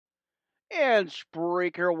And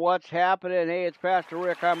Spreaker, what's happening? Hey, it's Pastor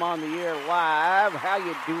Rick. I'm on the air live. How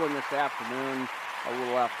you doing this afternoon? A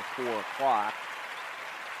little after 4 o'clock.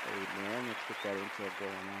 Hey, man, let's get that intro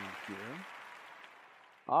going on here.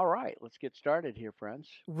 All right, let's get started here, friends.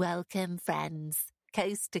 Welcome, friends,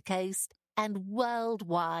 coast to coast and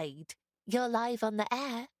worldwide. You're live on the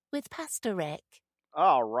air with Pastor Rick.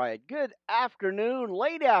 All right, good afternoon,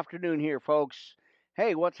 late afternoon here, folks.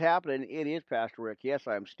 Hey, what's happening? It is Pastor Rick. Yes,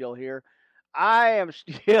 I'm still here. I am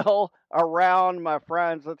still around, my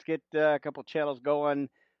friends. Let's get a couple channels going.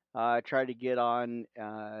 Tried to get on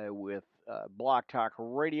with Block Talk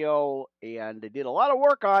Radio, and I did a lot of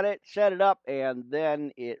work on it, set it up, and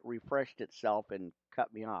then it refreshed itself and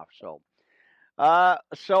cut me off. So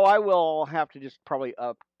I will have to just probably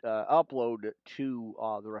upload to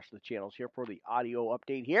the rest of the channels here for the audio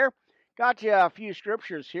update here. Got you a few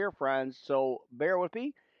scriptures here, friends, so bear with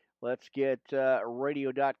me. Let's get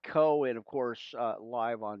radio.co and, of course,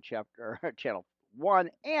 live on channel 1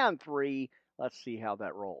 and 3. Let's see how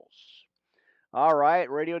that rolls. All right,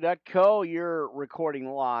 radio.co, you're recording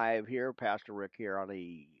live here. Pastor Rick here on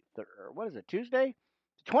Tuesday?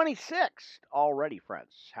 The 26th already,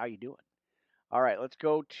 friends. How you doing? All right, let's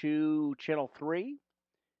go to channel 3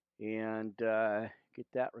 and get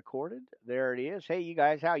that recorded. There it is. Hey, you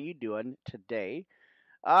guys, how you doing today?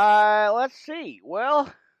 Let's see.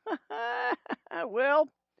 Well, well,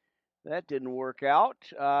 that didn't work out.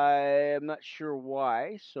 I'm not sure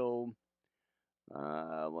why. So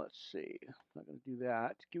let's see. I'm not going to do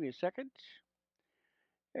that. Give me a second.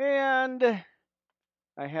 And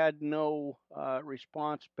I had no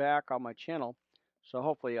response back on my channel. So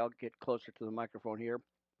hopefully I'll get closer to the microphone here.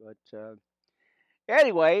 But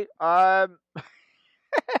anyway, I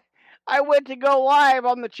went to go live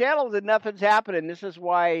on the channels and nothing's happening. This is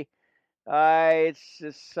why it's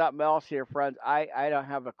just something else here, friends. I don't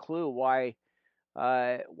have a clue why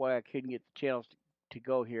I couldn't get the channels to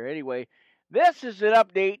go here. Anyway, this is an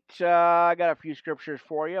update. I got a few scriptures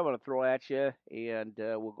for you. I'm going to throw at you, and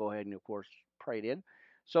we'll go ahead and, of course, pray it in.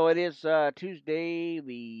 So it is Tuesday,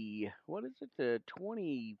 the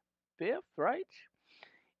 25th, right?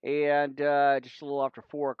 And just a little after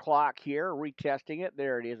 4 o'clock here, retesting it.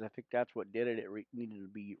 There it is. I think that's what did it. It needed to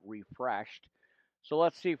be refreshed. So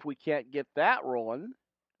let's see if we can't get that rolling.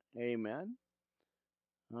 Amen.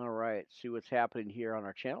 All right, see what's happening here on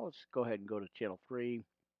our channel. Let's go ahead and go to channel 3.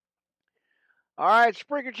 All right,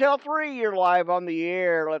 Spreaker channel 3, you're live on the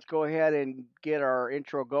air. Let's go ahead and get our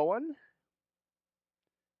intro going.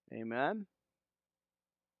 Amen.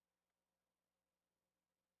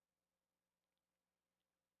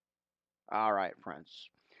 All right, friends.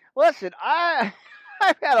 Listen, I've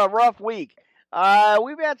had a rough week.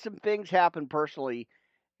 We've had some things happen personally,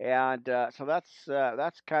 and so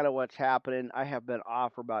that's kind of what's happening. I have been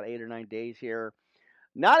off for about 8 or 9 days here,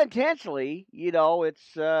 not intentionally.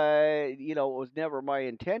 It's it was never my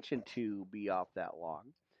intention to be off that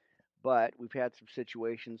long, but we've had some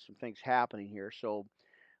situations, some things happening here, so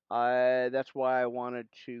that's why I wanted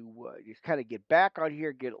to just kind of get back on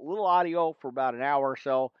here, get a little audio for about an hour or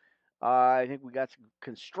so. I think we got some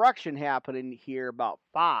construction happening here about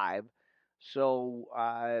 5, so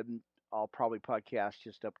I'll probably podcast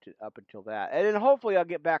just up until that, and then hopefully I'll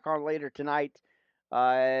get back on later tonight.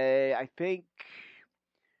 I think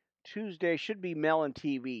Tuesday should be Melon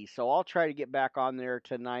TV, so I'll try to get back on there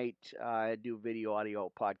tonight, do video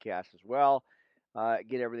audio podcast as well,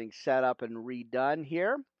 get everything set up and redone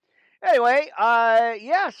here. Anyway,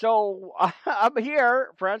 yeah, so I'm here,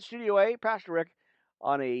 friends, Studio A, Pastor Rick,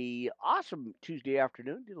 on a awesome Tuesday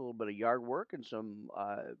afternoon. Did a little bit of yard work and some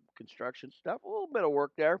construction stuff, a little bit of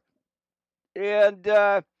work there. And,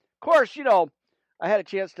 of course, I had a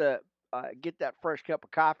chance to get that fresh cup of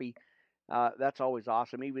coffee. That's always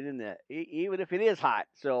awesome, even if it is hot,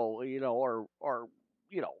 so, or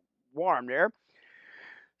warm there.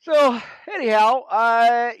 So anyhow,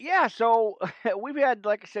 yeah. So we've had,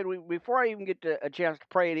 like I said, before I even get a chance to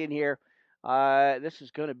pray it in here, this is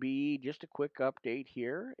going to be just a quick update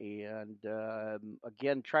here, and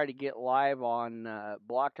again, try to get live on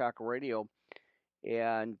Block Talk Radio,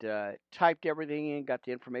 and typed everything in, got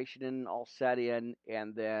the information in, all set in,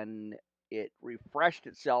 and then it refreshed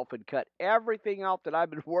itself and cut everything out that I've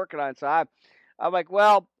been working on. So I'm like,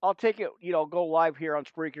 well, I'll take it, go live here on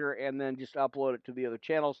Spreaker and then just upload it to the other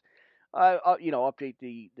channels, update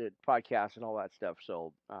the podcast and all that stuff.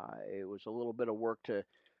 So it was a little bit of work to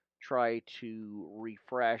try to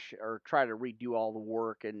refresh or try to redo all the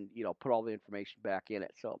work and, put all the information back in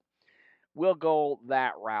it. So we'll go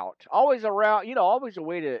that route. Always a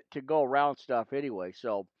way to go around stuff anyway.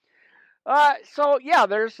 So yeah,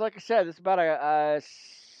 there's, like I said, it's about a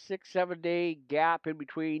 6, 7 day gap in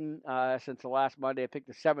between since the last Monday. I think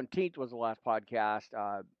the 17th was the last podcast.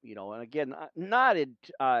 And again, not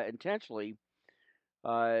intentionally.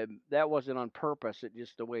 That wasn't on purpose. It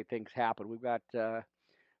just the way things happen. We've got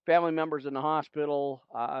family members in the hospital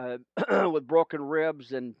with broken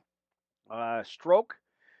ribs and stroke,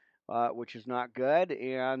 which is not good,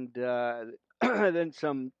 and then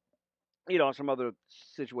some other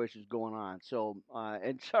situations going on. So,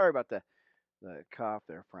 and sorry about the cough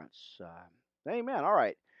there, friends. Amen. All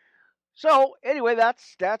right. So anyway,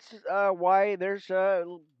 that's why there's a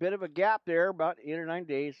bit of a gap there, about 8 or 9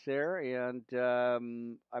 days there, and I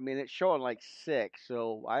mean it's showing like 6,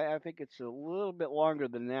 so I think it's a little bit longer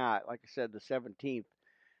than that. Like I said, the 17th,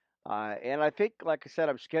 and I think, like I said,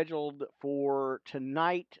 I'm scheduled for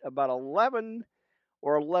tonight about 11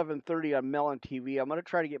 or 11:30 on Melon TV. I'm going to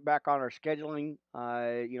try to get back on our scheduling,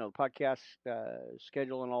 podcast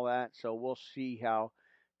schedule and all that. So we'll see how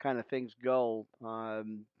kind of things go.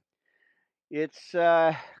 It's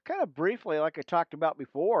kind of briefly, like I talked about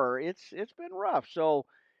before. It's been rough. So,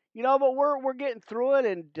 but we're getting through it,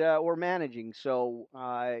 and we're managing. So,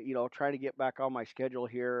 trying to get back on my schedule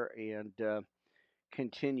here and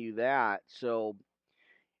continue that. So,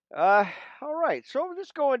 uh, all right. So we'll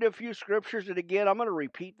just go into a few scriptures, and again, I'm going to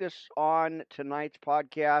repeat this on tonight's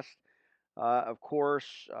podcast. Of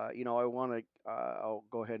course, I want to. I'll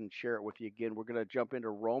go ahead and share it with you again. We're going to jump into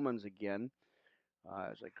Romans again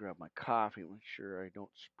as I grab my coffee, make sure I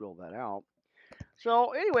don't spill that out. So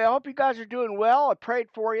anyway, I hope you guys are doing well. I prayed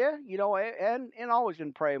for you, and always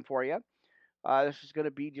been praying for you. This is going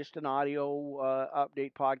to be just an audio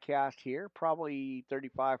update podcast here, probably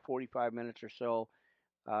 35, 45 minutes or so.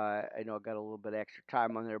 I know I got a little bit extra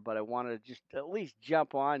time on there, but I wanted to just at least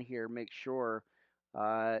jump on here, make sure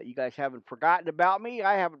you guys haven't forgotten about me.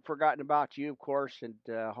 I haven't forgotten about you, of course, and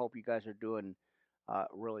hope you guys are doing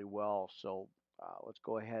really well. So let's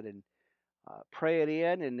go ahead and pray it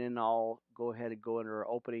in, and then I'll go ahead and go into our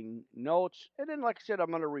opening notes. And then, like I said, I'm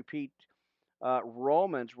going to repeat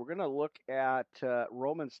Romans. We're going to look at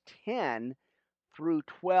Romans 10 through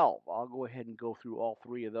 12. I'll go ahead and go through all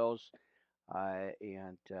three of those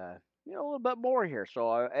and a little bit more here. So,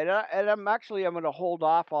 I'm going to hold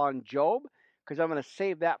off on Job because I'm going to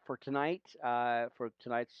save that for tonight, for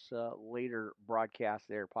tonight's later broadcast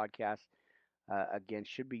there, podcast. Again,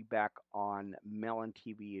 should be back on Melon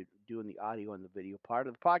TV doing the audio and the video part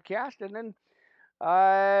of the podcast. And then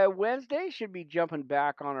Wednesday should be jumping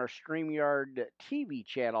back on our StreamYard TV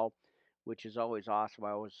channel, which is always awesome.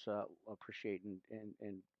 I always appreciate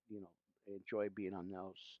and enjoy being on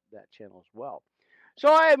that channel as well. So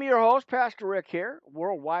I am your host, Pastor Rick here,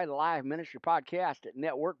 Worldwide Live Ministry Podcast at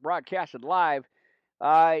Network, broadcasted live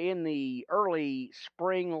in the early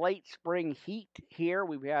spring, late spring heat here.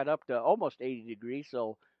 We've had up to almost 80 degrees,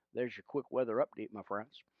 so there's your quick weather update, my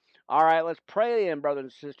friends. All right, let's pray in, brothers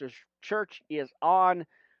and sisters. Church is on.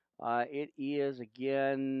 It is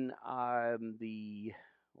again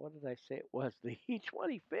what did I say? It was the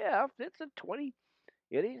 25th. It's a 20.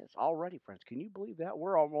 It is already, friends. Can you believe that?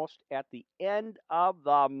 We're almost at the end of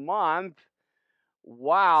the month.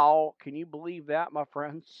 Wow. Can you believe that, my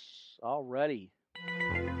friends? Already. All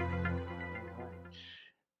right.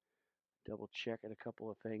 Double checking a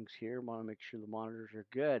couple of things here. Want to make sure the monitors are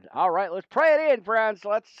good. All right, let's pray it in, friends.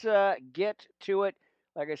 Let's get to it.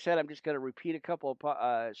 Like I said, I'm just going to repeat a couple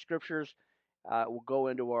of scriptures. We'll go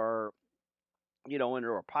into our, into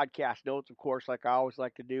our podcast notes, of course, like I always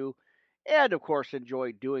like to do, and of course,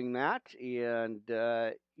 enjoy doing that. And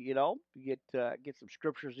get some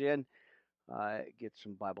scriptures in, get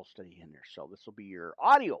some Bible study in there. So this will be your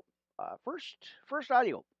audio, first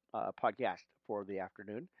audio podcast for the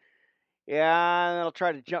afternoon. And I'll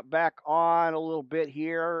try to jump back on a little bit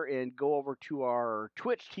here and go over to our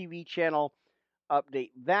Twitch TV channel,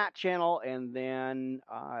 update that channel, and then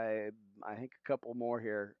I think a couple more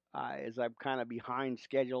here as I'm kind of behind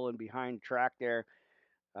schedule and behind track there.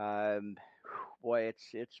 Boy,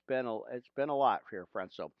 it's been a lot here,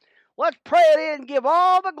 friends. So let's pray it in, give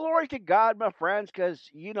all the glory to God, my friends,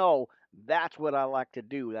 because that's what I like to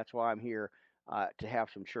do. That's why I'm here. To have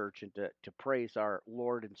some church and to praise our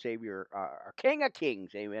Lord and Savior, our King of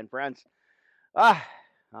Kings. Amen, friends.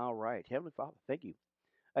 All right. Heavenly Father, thank you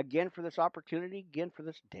again for this opportunity, again for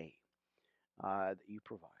this day that you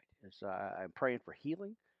provide. As I'm praying for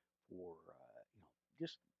healing, for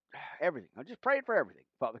just everything. I'm just praying for everything,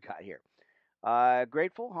 Father God, here.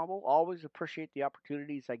 Grateful, humble, always appreciate the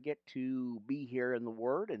opportunities I get to be here in the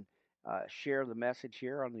Word and share the message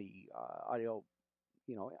here on the audio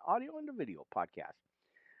and the video podcast.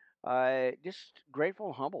 just grateful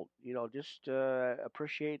and humbled. Just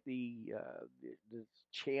appreciate the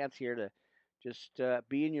chance here to just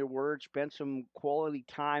be in your word, spend some quality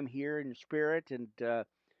time here in spirit, and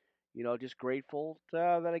just grateful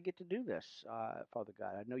that I get to do this, Father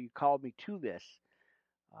God. I know you called me to this,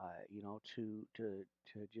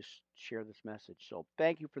 to just share this message. So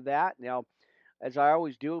thank you for that. Now, as I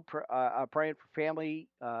always do, I'm praying for family.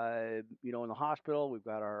 In the hospital, we've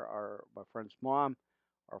got our my friend's mom,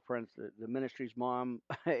 our friends, the ministry's mom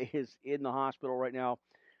is in the hospital right now.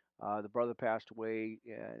 The brother passed away,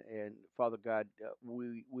 and Father God,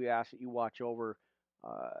 we ask that you watch over,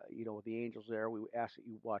 with the angels there. We ask that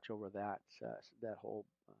you watch over that whole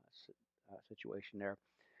situation there.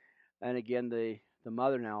 And again, the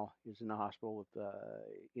mother now is in the hospital with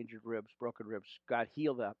injured ribs, broken ribs. God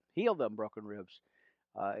heal them broken ribs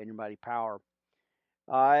in your mighty power.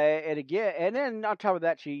 And again, and then on top of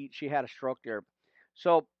that, she had a stroke there.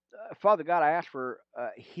 So, Father God, I ask for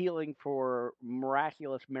healing, for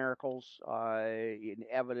miraculous miracles, in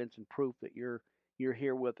evidence and proof that you're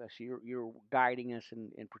here with us. You're guiding us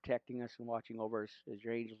and protecting us and watching over us as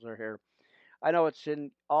your angels are here. I know it's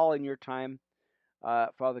all in your time,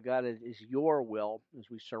 Father God. It is your will as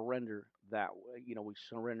we surrender that. We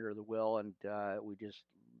surrender the will, and we just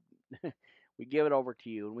we give it over to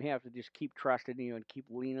you, and we have to just keep trusting you and keep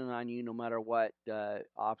leaning on you, no matter what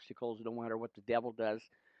obstacles, no matter what the devil does,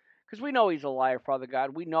 because we know he's a liar, Father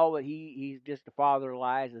God. We know that he's just a father of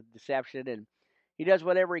lies and deception, and he does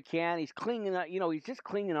whatever he can. He's clinging on, he's just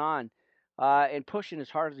clinging on. And pushing as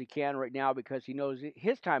hard as he can right now because he knows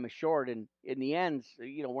his time is short, and in the ends,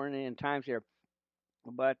 we're in the end times here.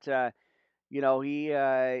 But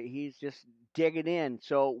he's just digging in.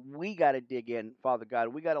 So we got to dig in, Father God.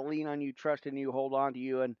 We got to lean on you, trust in you, hold on to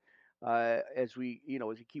you, and as he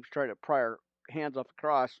keeps trying to pry our hands off the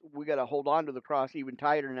cross, we got to hold on to the cross even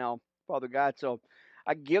tighter now, Father God. So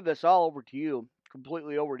I give this all over to you,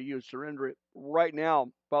 completely over to you. Surrender it right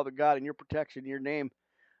now, Father God, in your protection, in your name.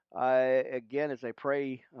 Again, as I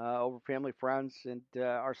pray over family, friends, and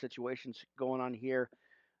our situations going on here,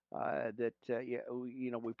 that yeah,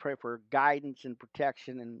 we pray for guidance and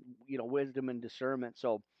protection and wisdom and discernment.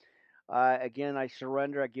 So again, I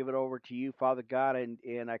surrender. I give it over to you, Father God,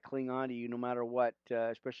 and I cling on to you no matter what,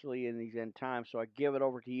 especially in these end times. So I give it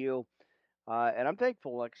over to you, and I'm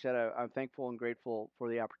thankful. Like I said, I'm thankful and grateful for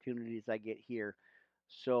the opportunities I get here.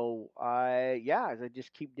 So as I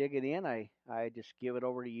just keep digging in, I just give it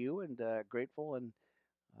over to you, and grateful and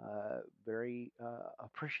very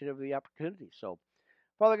appreciative of the opportunity. So.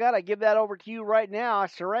 Father God, I give that over to you right now. I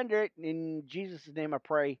surrender it. In Jesus' name I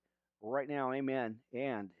pray right now. Amen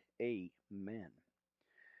and amen.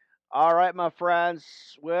 All right, my friends.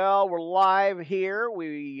 Well, we're live here.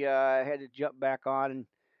 We had to jump back on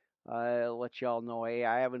and let y'all know, hey,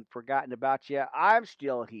 I haven't forgotten about you. I'm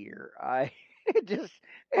still here. It just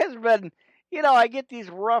has been, I get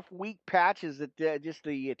these rough week patches that just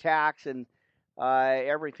the attacks and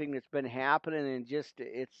everything that's been happening, and just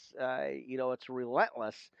it's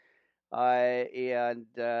relentless. And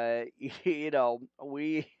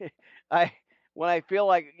we, I when I feel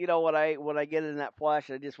like when I get in that flesh,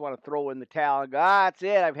 I just want to throw in the towel and go, that's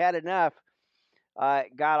it, I've had enough.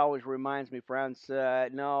 God always reminds me, friends,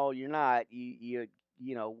 no, you're not. We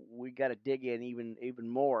got to dig in even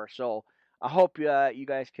more. So I hope you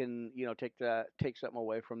guys can take something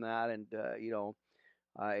away from that, and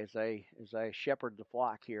as I shepherd the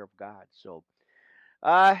flock here of God. So.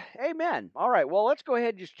 Amen. All right. Well, let's go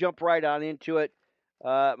ahead and just jump right on into it,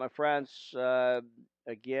 my friends.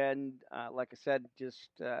 Again, like I said, just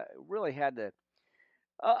really had to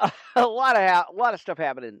a lot of stuff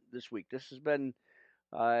happening this week. This has been,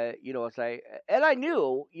 as I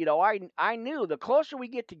knew, I knew the closer we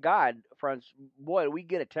get to God, friends, boy, we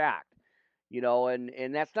get attacked.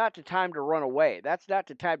 And that's not the time to run away. That's not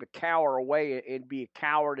the time to cower away and be a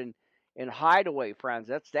coward and hide away, friends.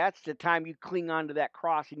 That's the time you cling onto that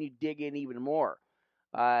cross and you dig in even more.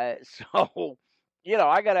 So,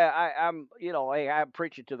 I'm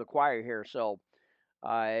preaching to the choir here. So,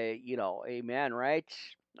 amen, right?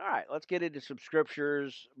 All right, let's get into some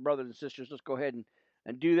scriptures, brothers and sisters. Let's go ahead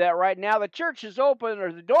and do that right now. The church is open,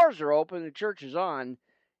 or the doors are open. The church is on.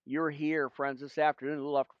 You're here, friends, this afternoon, a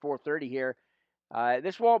little after 4:30 here.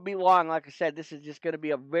 This won't be long. Like I said, this is just going to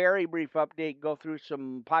be a very brief update, go through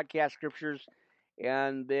some podcast scriptures,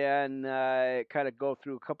 and then kind of go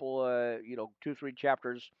through a couple, 2, 3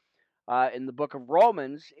 chapters in the book of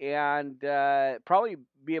Romans, and probably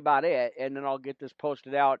be about it. And then I'll get this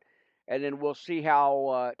posted out, and then we'll see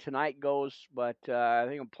how tonight goes. But I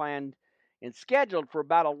think I'm planned and scheduled for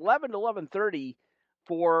about 11 to 11:30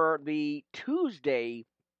 for the Tuesday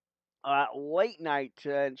late night.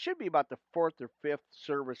 It should be about the fourth or fifth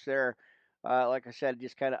service there. Like I said,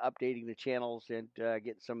 just kind of updating the channels and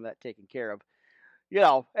getting some of that taken care of.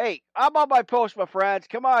 Hey, I'm on my post, my friends.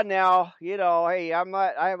 Come on now. Hey,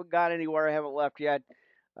 I haven't gone anywhere. I haven't left yet.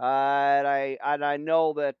 And I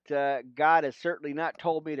know that God has certainly not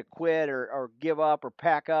told me to quit or give up or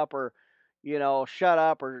pack up or shut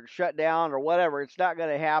up or shut down or whatever. It's not going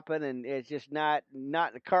to happen, and it's just not in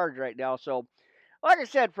the cards right now. So, like I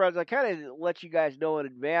said, friends, I kind of let you guys know in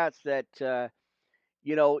advance that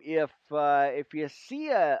if you see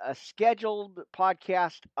a scheduled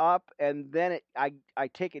podcast up and then I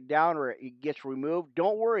take it down or it gets removed,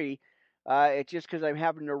 don't worry. It's just because I'm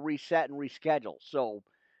having to reset and reschedule. So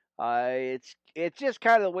it's just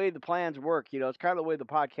kind of the way the plans work. It's kind of the way the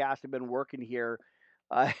podcast have been working here.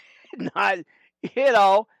 Uh, not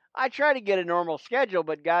I try to get a normal schedule,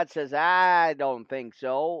 but God says I don't think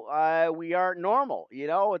so. We aren't normal.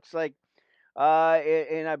 It's like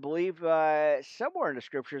and I believe somewhere in the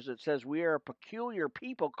scriptures it says we are a peculiar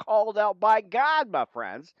people called out by God, my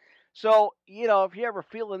friends. So, if you ever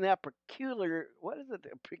feeling that peculiar, what is it,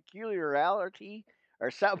 peculiarity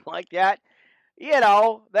or something like that,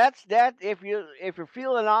 that's that. If you're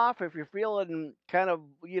feeling off, if you're feeling kind of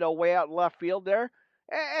way out in left field there,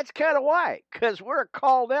 that's kind of why, because we're a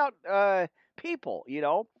called out people.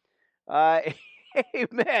 Uh,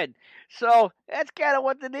 Amen. So that's kind of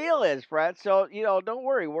what the deal is, Fred. So don't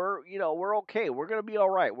worry. We're okay. We're gonna be all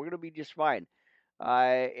right. We're gonna be just fine.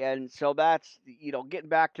 And so that's getting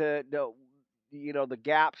back to the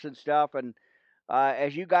gaps and stuff. And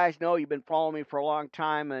as you guys know, you've been following me for a long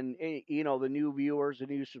time, and the new viewers, the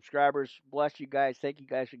new subscribers. Bless you guys. Thank you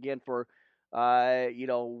guys again for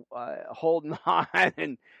holding on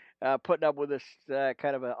and putting up with this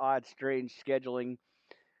kind of an odd, strange scheduling.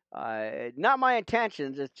 Not my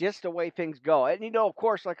intentions. It's just the way things go. And of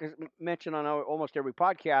course, like I mentioned on almost every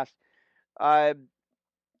podcast, uh,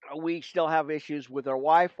 we still have issues with our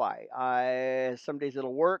Wi-Fi. Some days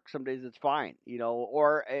it'll work, some days it's fine.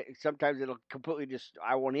 Or sometimes it'll completely just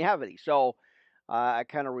I won't have any. So I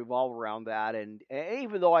kind of revolve around that. And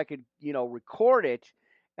even though I could record it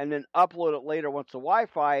and then upload it later once the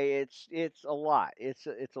Wi-Fi, it's a lot.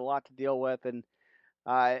 It's a lot to deal with. And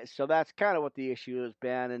so that's kind of what the issue has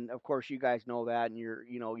been, and of course you guys know that, and you're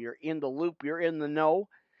in the loop, you're in the know.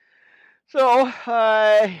 So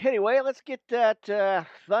anyway, let's get that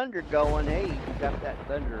thunder going. Hey, we got that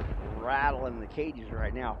thunder rattling the cages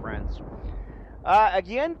right now, friends.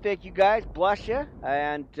 Again, thank you guys, bless you,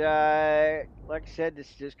 and like I said, this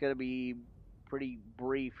is just gonna be pretty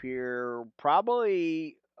brief here.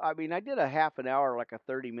 Probably, I mean, I did a half an hour, like a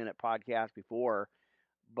 30-minute podcast before,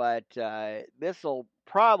 but this will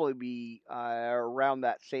probably be around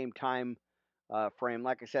that same time frame.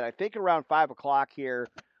 Like I said, I think around 5 o'clock here,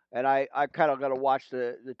 and I kind of got to watch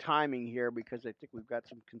the timing here because I think we've got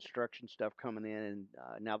some construction stuff coming in, and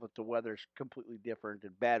now that the weather's completely different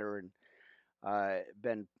and better and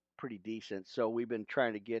been pretty decent, so we've been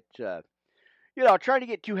trying to get. Trying to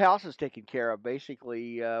get two houses taken care of,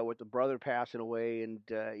 basically, with the brother passing away, and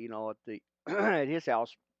at the at his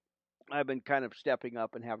house, I've been kind of stepping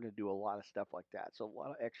up and having to do a lot of stuff like that. So a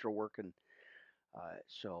lot of extra work and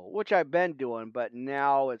which I've been doing, but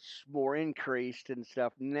now it's more increased and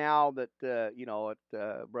stuff. Now that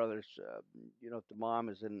brothers, the mom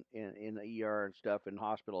is in the ER and stuff, in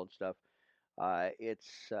hospital and stuff.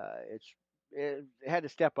 It had to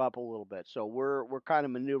step up a little bit. So we're kind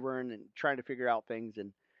of maneuvering and trying to figure out things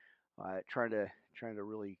and trying to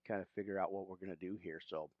really kind of figure out what we're gonna do here.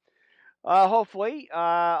 So hopefully,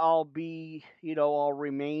 I'll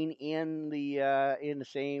remain in the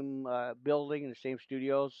same building, in the same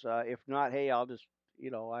studios. If not, hey, I'll just,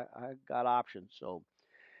 I got options. So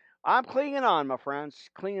I'm clinging on, my friends,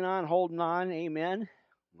 clinging on, holding on. Amen.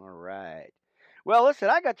 All right. Well, listen,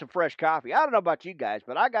 I got some fresh coffee. I don't know about you guys,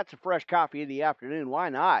 but I got some fresh coffee in the afternoon. Why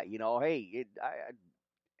not? Hey, I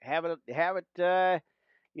have it.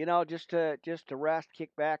 Just to rest,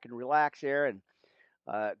 kick back, and relax there, and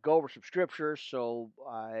go over some scriptures. So,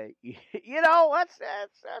 that's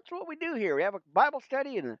what we do here. We have a Bible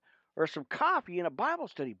study or some coffee and a Bible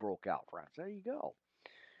study broke out, friends. There you go.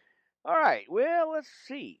 All right. Well, let's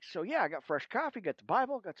see. So, yeah, I got fresh coffee, got the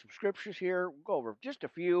Bible, got some scriptures here. We'll go over just a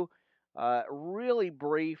few. Really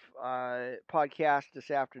brief podcast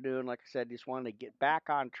this afternoon. Like I said, just wanted to get back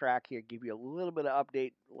on track here, give you a little bit of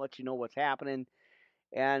update, let you know what's happening,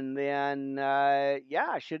 and then I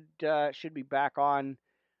should be back on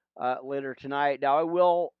later tonight. Now I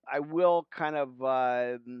will kind of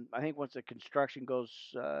I think once the construction goes,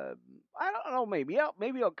 I don't know, maybe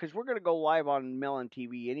because we're gonna go live on Melon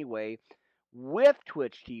TV anyway. with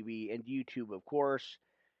Twitch TV and YouTube, of course.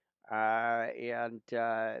 And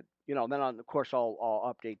then of course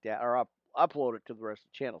I'll update that or upload it to the rest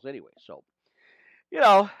of the channels anyway. So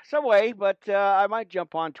some way, but I might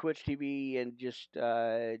jump on Twitch TV and just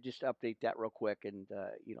update that real quick and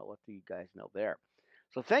let you guys know there.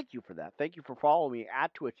 So thank you for that. Thank you for following me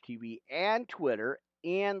at Twitch TV and Twitter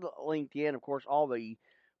and LinkedIn, of course, all the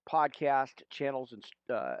podcast channels and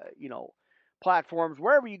platforms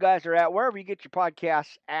wherever you guys are at, wherever you get your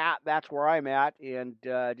podcasts at. That's where I'm at, and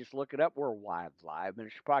just look it up. We're live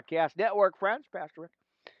Ministry Podcast Network, friends. Pastor Rick.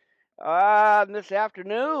 This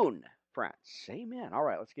afternoon, friends. Amen. All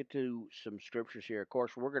right, let's get to some scriptures here. Of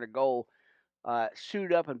course, we're going to go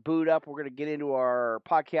suit up and boot up. We're going to get into our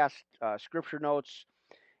podcast scripture notes.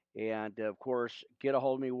 And, of course, get a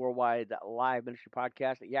hold of me, Worldwide Live Ministry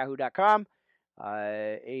Podcast at yahoo.com.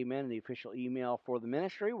 Amen. The official email for the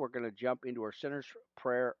ministry. We're going to jump into our sinner's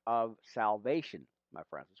prayer of salvation, my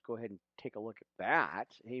friends. Let's go ahead and take a look at that.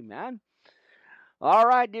 Amen. All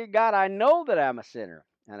right, dear God, I know that I'm a sinner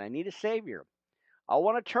and I need a Savior. I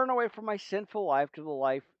want to turn away from my sinful life to the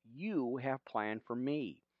life you have planned for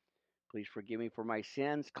me. Please forgive me for my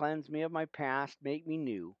sins, cleanse me of my past, make me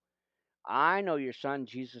new. I know your Son,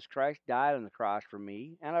 Jesus Christ, died on the cross for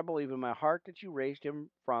me, and I believe in my heart that you raised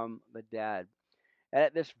him from the dead. And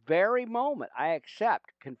at this very moment, I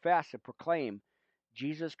accept, confess, and proclaim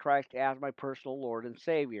Jesus Christ as my personal Lord and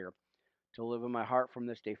Savior to live in my heart from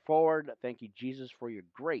this day forward. Thank you, Jesus, for your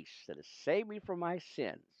grace that has saved me from my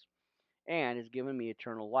sins and has given me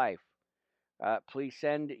eternal life. Please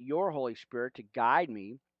send your Holy Spirit to guide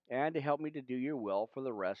me and to help me to do your will for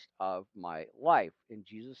the rest of my life. In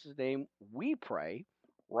Jesus' name we pray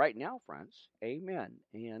right now, friends. Amen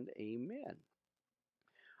and amen.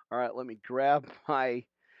 All right, let me grab my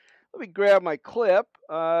clip.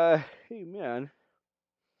 Amen.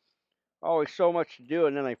 Always so much to do,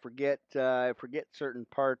 and then I forget certain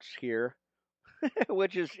parts here,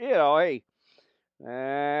 which is hey,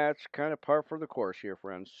 that's kind of par for the course here,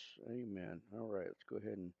 friends. Amen. All right, let's go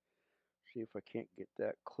ahead and see if I can't get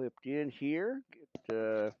that clipped in here. Get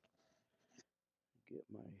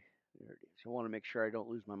my there it is. I want to make sure I don't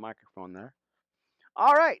lose my microphone there.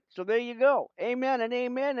 All right, so there you go. Amen and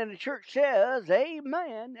amen, and the church says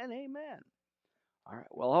amen and amen. All right,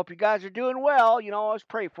 well, I hope you guys are doing well. I always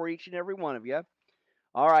pray for each and every one of you.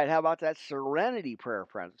 All right, how about that serenity prayer,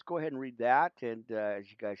 friends? Let's go ahead and read that, and as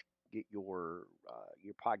you guys get your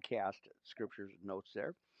podcast scriptures and notes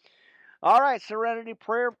there. All right, serenity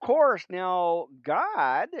prayer, of course. Now,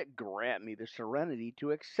 God grant me the serenity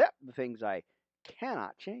to accept the things I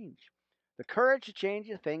cannot change, the courage to change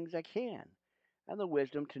the things I can, and the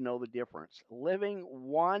wisdom to know the difference. Living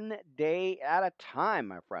one day at a time,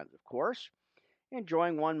 my friends, of course.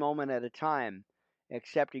 Enjoying one moment at a time.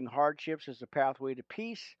 Accepting hardships as a pathway to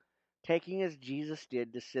peace. Taking as Jesus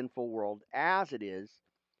did the sinful world as it is,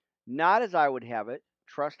 not as I would have it,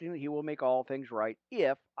 trusting that he will make all things right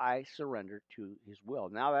if I surrender to his will.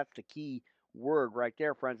 Now that's the key word right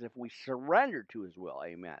there, friends. If we surrender to his will,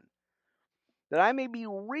 amen. That I may be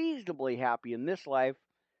reasonably happy in this life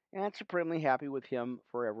and supremely happy with him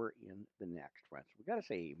forever in the next, friends. We got to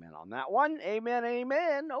say amen on that one. Amen,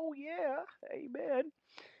 amen. Oh, yeah. Amen.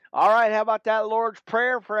 All right. How about that Lord's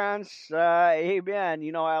Prayer, friends?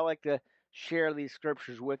 Amen. I like to share these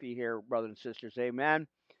scriptures with you here, brothers and sisters. Amen.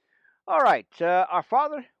 All right. Our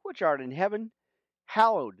Father, which art in heaven,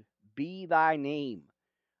 hallowed be thy name.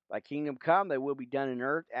 Thy kingdom come, thy will be done in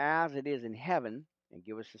earth as it is in heaven. And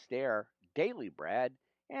give us this day our daily bread.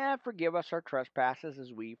 And forgive us our trespasses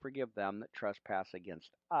as we forgive them that trespass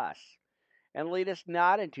against us. And lead us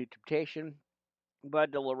not into temptation,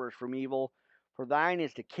 but deliver us from evil. For thine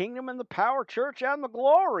is the kingdom and the power, church, and the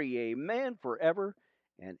glory. Amen. Forever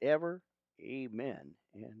and ever. Amen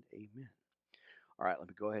and amen. All right, let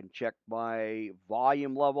me go ahead and check my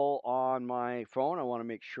volume level on my phone. I want to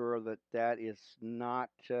make sure that that is not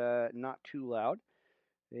too loud.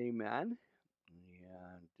 Amen.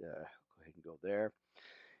 And go ahead and go there.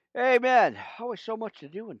 Amen. Always so much to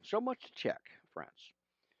do and so much to check, friends.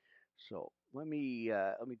 So let me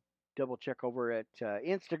double check over at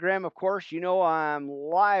Instagram. Of course, I'm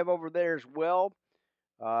live over there as well.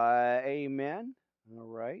 Amen. All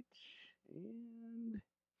right. And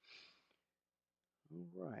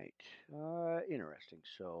all right. Interesting.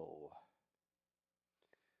 So,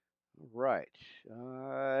 all right.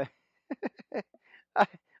 I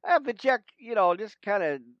have to check, just kind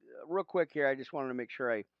of real quick here. I just wanted to make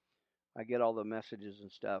sure I get all the messages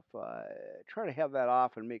and stuff. Try to have that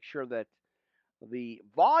off and make sure that the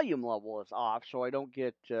volume level is off so I don't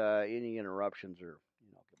get any interruptions or,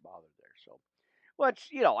 get bothered there. So,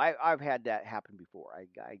 Well, I've had that happen before. I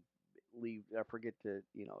forget to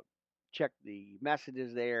check the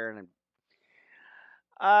messages there, and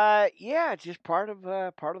yeah, it's just part of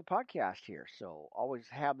the podcast here. So always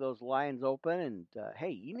have those lines open, and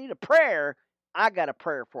hey, you need a prayer? I got a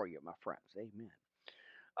prayer for you, my friends. Amen.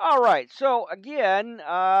 All right. So again,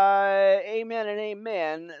 amen and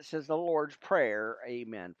amen says the Lord's Prayer.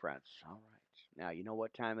 Amen, friends. All right. Now you know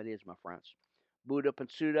what time it is, my friends. Boot up and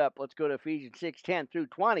suit up. Let's go to Ephesians 6:10 through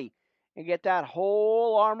 20 and get that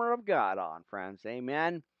whole armor of God on, friends.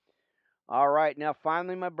 Amen. All right. Now,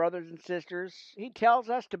 finally, my brothers and sisters, he tells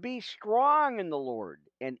us to be strong in the Lord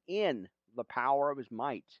and in the power of his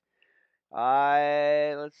might.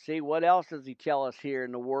 Let's see, what else does he tell us here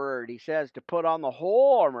in the Word? He says to put on the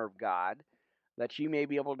whole armor of God, that ye may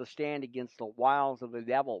be able to stand against the wiles of the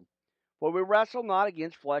devil. For we wrestle not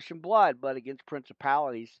against flesh and blood, but against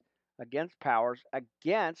principalities, against powers,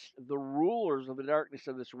 against the rulers of the darkness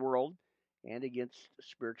of this world, and against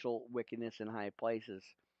spiritual wickedness in high places.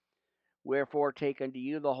 Wherefore take unto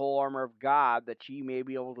you the whole armor of God, that ye may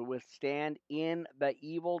be able to withstand in the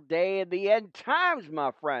evil day of the end times,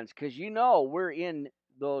 my friends, because we're in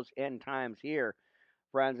those end times here,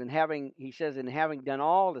 friends. And he says, and having done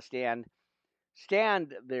all to stand,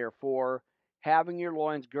 stand therefore, having your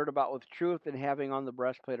loins girt about with truth, and having on the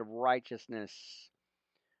breastplate of righteousness,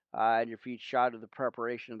 and your feet shod with the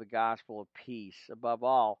preparation of the gospel of peace. Above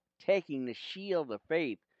all, taking the shield of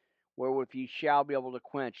faith, wherewith ye shall be able to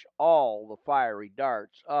quench all the fiery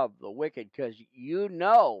darts of the wicked. Because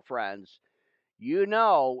friends,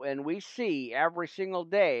 and we see every single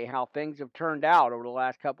day how things have turned out over the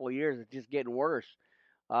last couple of years. It's just getting worse.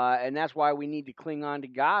 And that's why we need to cling on to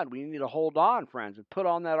God. We need to hold on, friends, and put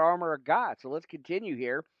on that armor of God. So let's continue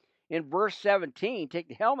here. In verse 17, take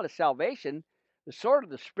the helmet of salvation, the sword of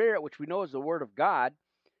the Spirit, which we know is the word of God.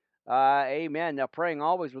 Amen. Now, praying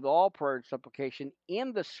always with all prayer and supplication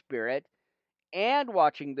in the Spirit, and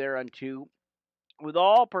watching thereunto with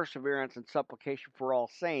all perseverance and supplication for all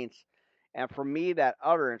saints, and for me that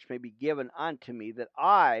utterance may be given unto me, that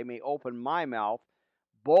I may open my mouth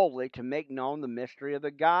boldly to make known the mystery of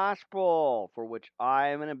the gospel, for which I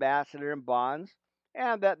am an ambassador in bonds,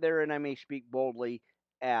 and that therein I may speak boldly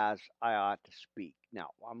as I ought to speak. Now,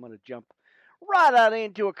 I'm going to jump right out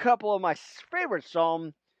into a couple of my favorite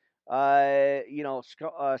Psalm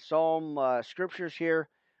scriptures here.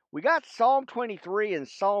 We got Psalm 23 and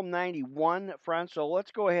Psalm 91, friends. So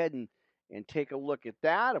let's go ahead and take a look at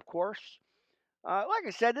that, of course. Like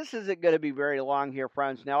I said, this isn't going to be very long here,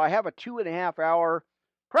 friends. Now, I have a 2.5 hour,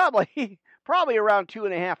 probably, probably around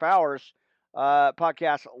 2.5 hours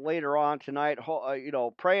podcast later on tonight.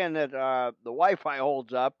 Praying that the Wi-Fi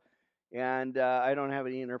holds up and I don't have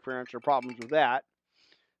any interference or problems with that.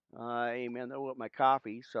 Amen. That was my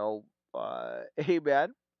coffee. So,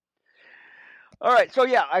 amen. All right. So,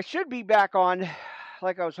 yeah, I should be back on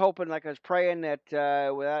like I was hoping, like I was praying that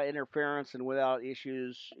without interference and without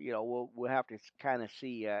issues, we'll have to kind of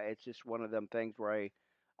see. It's just one of them things where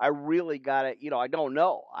I really got it. I don't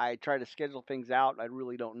know. I try to schedule things out. I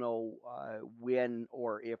really don't know when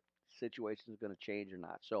or if the situation is going to change or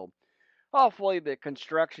not. So hopefully the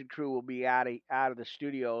construction crew will be out of the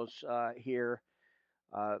studios here.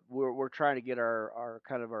 We're trying to get our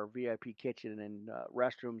kind of our VIP kitchen and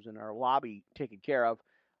restrooms and our lobby taken care of.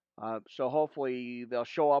 So hopefully they'll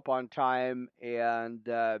show up on time, and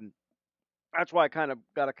that's why I kind of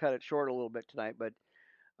got to cut it short a little bit tonight. But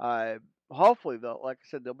hopefully like I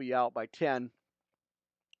said, they'll be out by 10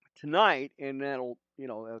 tonight, and that'll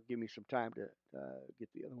give me some time to get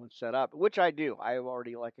the other one set up, which I do.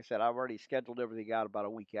 Like I said, I've already scheduled everything out about a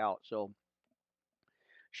week out, so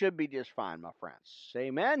should be just fine, my friends.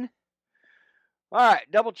 Amen. All right,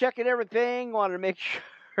 double checking everything. Wanted to make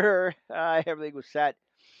sure everything was set.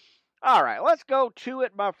 All right, let's go to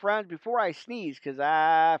it, my friends, before I sneeze, because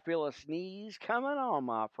I feel a sneeze coming on,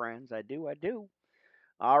 my friends. I do.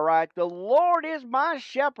 All right, the Lord is my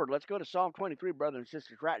shepherd. Let's go to Psalm 23, brothers and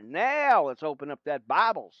sisters, right now. Let's open up that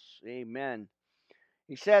Bibles. Amen.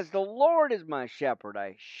 He says, the Lord is my shepherd.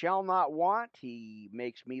 I shall not want. He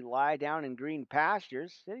makes me lie down in green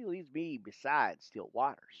pastures. Then he leads me beside still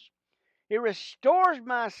waters. He restores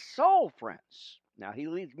my soul, friends. Now, he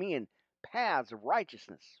leads me in paths of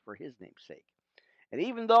righteousness for his name's sake. And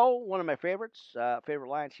even though one of my favorite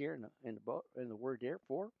lines here in the word there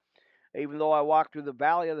even though I walk through the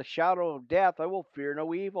valley of the shadow of death, I will fear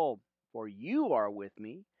no evil, for you are with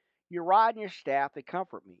me. Your rod and your staff, they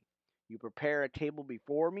comfort me. You prepare a table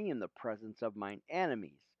before me in the presence of mine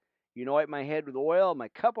enemies. You anoint my head with oil, my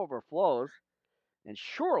cup overflows, and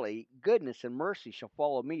surely goodness and mercy shall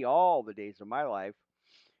follow me all the days of my life,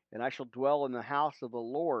 and I shall dwell in the house of the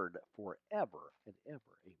Lord forever and ever.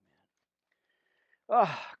 Amen.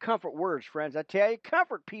 Comfort words, friends. I tell you,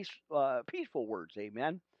 comfort, peaceful words.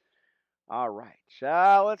 Amen. All right.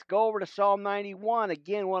 So let's go over to Psalm 91.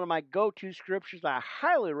 Again, one of my go-to scriptures. I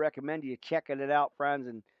highly recommend you checking it out, friends.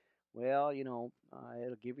 And, well, it'll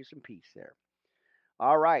give you some peace there.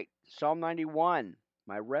 All right. Psalm 91.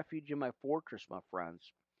 My refuge and my fortress, my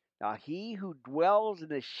friends. Now, he who dwells in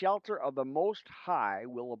the shelter of the Most High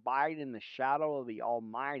will abide in the shadow of the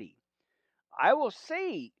Almighty. I will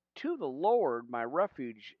say to the Lord, my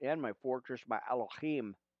refuge and my fortress, my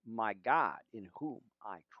Elohim, my God, in whom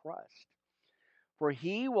I trust. For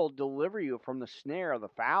he will deliver you from the snare of the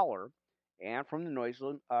fowler and from the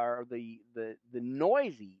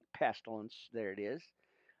noisy pestilence. There it is.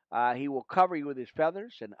 He will cover you with his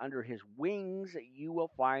feathers, and under his wings you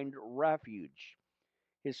will find refuge.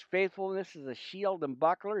 His faithfulness is a shield and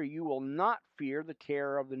buckler. You will not fear the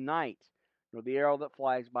terror of the night, nor the arrow that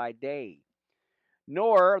flies by day,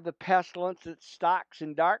 nor the pestilence that stalks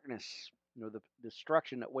in darkness, nor the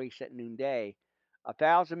destruction that wastes at noonday.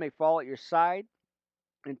 1,000 may fall at your side,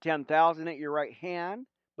 and 10,000 at your right hand,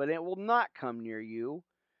 but it will not come near you.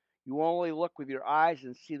 You will only look with your eyes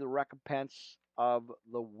and see the recompense of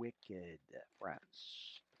the wicked,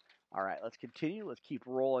 friends. All right, let's continue. Let's keep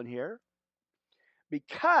rolling here.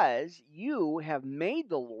 Because you have made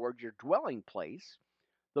the Lord your dwelling place,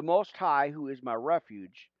 the Most High, who is my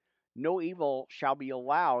refuge, no evil shall be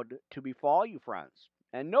allowed to befall you, friends,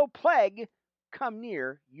 and no plague come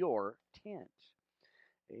near your tent.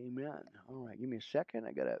 Amen. All right, give me a second.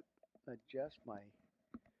 I gotta adjust my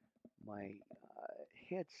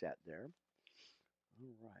headset there.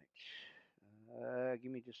 All right.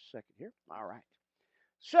 Give me just a second here. All right.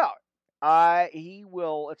 So, he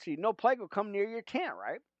will. Let's see. No plague will come near your tent,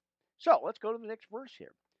 right? So let's go to the next verse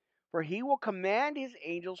here. For he will command his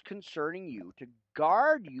angels concerning you to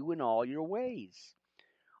guard you in all your ways.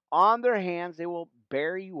 On their hands they will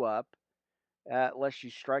bear you up, lest you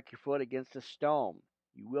strike your foot against a stone.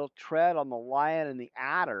 You will tread on the lion and the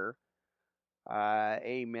adder.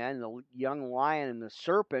 Amen. The young lion and the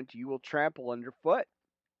serpent you will trample underfoot.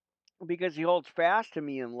 Because he holds fast to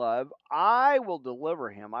me in love, I will deliver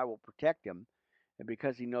him. I will protect him. And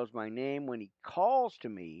because he knows my name, when he calls to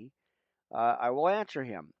me, I will answer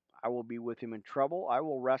him. I will be with him in trouble. I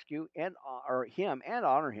will rescue him and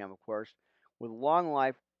honor him, of course. With long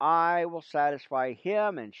life, I will satisfy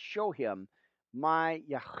him and show him my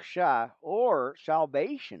Yahshua, or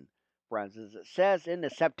salvation, friends, as it says in the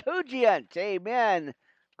Septuagint. Amen.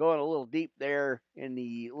 Going a little deep there in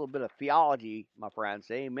the little bit of theology, my friends.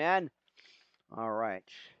 Amen. All right.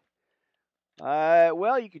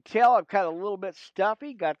 Well, you can tell I'm kind of a little bit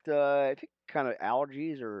stuffy. Got I think kind of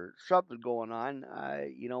allergies or something going on.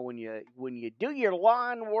 When you do your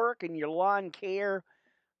lawn work and your lawn care,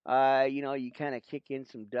 you kind of kick in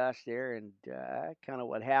some dust there, and kind of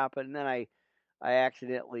what happened. And then I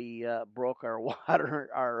accidentally broke our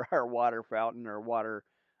our water fountain or water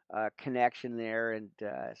connection there, and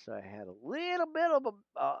so I had a little bit of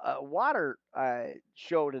a water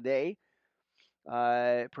show today.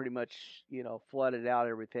 Pretty much, flooded out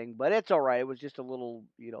everything, but it's all right. It was just a little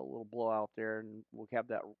blowout there, and we'll have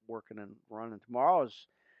that working and running tomorrow. As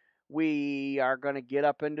we are going to get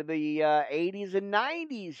up into the 80s and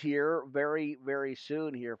 90s here very, very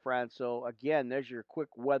soon here, friends. So again, there's your quick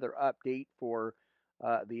weather update for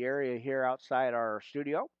the area here outside our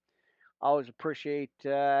studio. Always appreciate,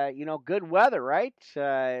 good weather, right?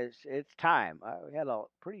 It's time. We had a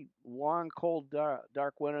pretty long, cold,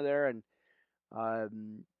 dark winter there, and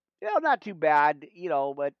not too bad,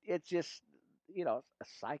 but it's just, a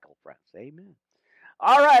cycle, friends. Amen.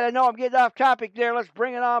 All right, I know I'm getting off topic there. Let's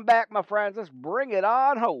bring it on back, my friends. Let's bring it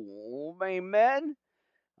on home. Amen.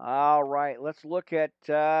 All right, let's look at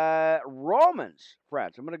Romans,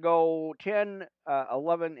 friends. I'm going to go 10,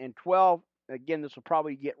 11, and 12. Again, this will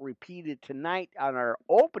probably get repeated tonight on our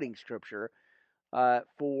opening scripture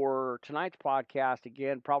for tonight's podcast.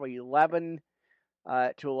 Again, probably 11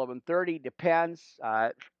 to 11:30, depends.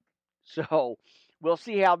 So we'll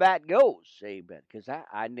see how that goes, amen. Because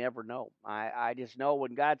I never know. I just know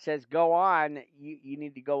when God says go on, you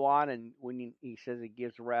need to go on, and when He says He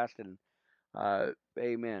gives rest, and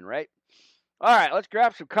amen, right? All right, let's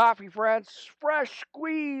grab some coffee, friends. Fresh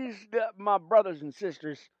squeezed, my brothers and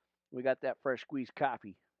sisters. We got that fresh squeezed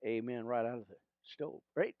coffee, amen, right out of the stove,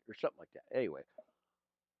 right? Or something like that. Anyway.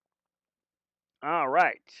 All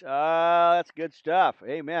right. That's good stuff.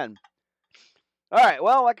 Amen. All right.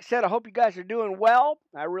 Well, like I said, I hope you guys are doing well.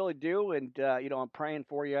 I really do, and I'm praying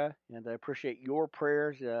for you, and I appreciate your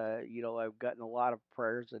prayers. I've gotten a lot of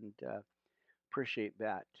prayers, and appreciate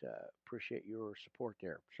that. Appreciate your support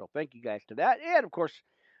there. So thank you guys to that, and of course,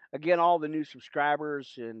 again, all the new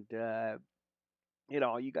subscribers and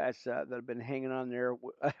you guys that have been hanging on there,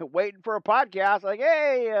 waiting for a podcast. Like,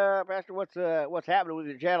 hey, Pastor, what's happening with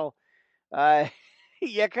your channel? Uh,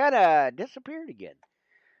 you kind of disappeared again.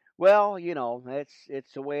 Well,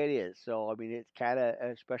 it's the way it is. So I mean, it's kind of,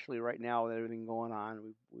 especially right now with everything going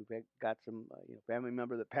on. We've got some family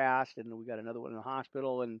member that passed, and we got another one in the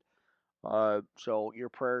hospital, and so your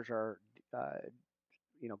prayers are,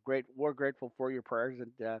 great. We're grateful for your prayers,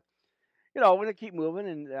 and we're gonna keep moving.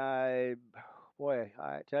 And boy,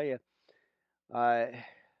 I tell you, uh,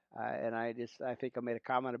 and I think I made a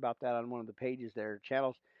comment about that on one of the pages there,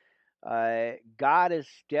 channels. God is,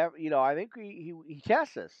 I think he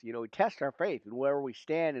tests us. He tests our faith and where we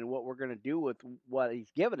stand and what we're going to do with what He's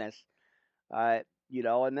given us. Uh,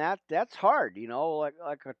 and that's hard. Like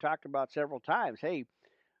I talked about several times. Hey,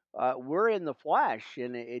 we're in the flesh,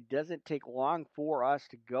 and it doesn't take long for us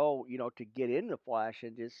to go, to get in the flesh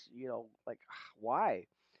and just, like why?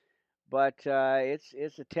 But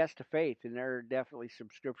it's a test of faith, and there are definitely some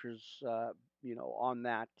scriptures, on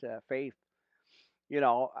that faith.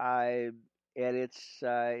 I and it's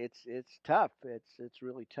tough. It's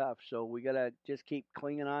really tough. So we gotta just keep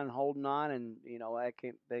clinging on, holding on, and I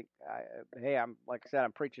can't think. Hey, I'm like I said,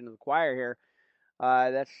 I'm preaching to the choir here.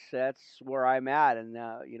 That's where I'm at, and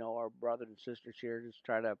our brothers and sisters here just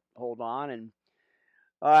try to hold on, and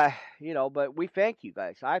but we thank you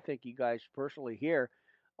guys. I thank you guys personally here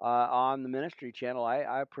on the ministry channel.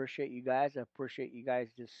 I appreciate you guys. I appreciate you guys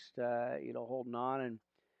just holding on and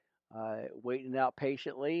waiting it out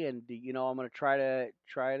patiently. And I'm going to try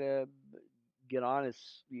to get on as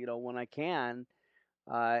when I can,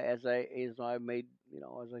 as I made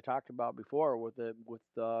as I talked about before with the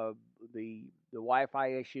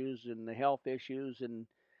Wi-Fi issues and the health issues and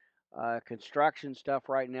construction stuff.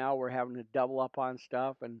 Right now, we're having to double up on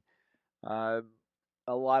stuff, and uh,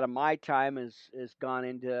 a lot of my time is gone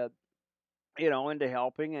into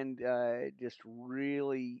helping and just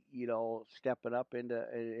really stepping up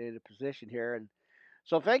into position here. And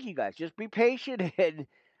so thank you guys. Just be patient and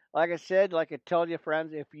like I said, like I told you,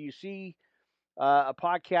 friends, if you see a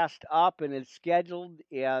podcast up and it's scheduled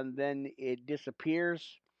and then it disappears,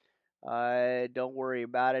 don't worry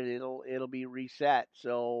about it. It'll be reset.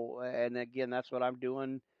 So and again, that's what I'm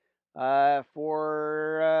doing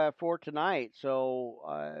for tonight.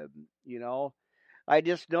 So you know, I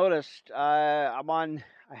just noticed I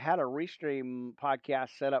had a restream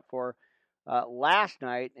podcast set up for last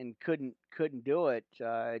night and couldn't do it.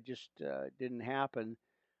 It just didn't happen.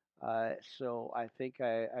 So I think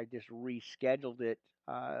I just rescheduled it.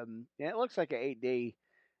 And it looks like an 8-day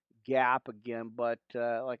gap again. But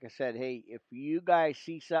like I said, hey, if you guys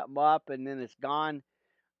see something up and then it's gone,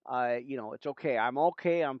 it's okay. I'm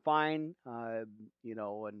okay. I'm fine. And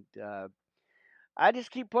I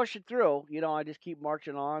just keep pushing through. I just keep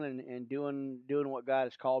marching on and doing what God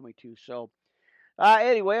has called me to. So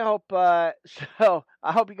anyway, I hope I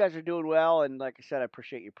hope you guys are doing well. And like I said, I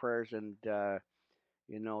appreciate your prayers and your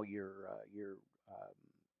um,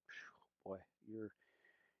 boy your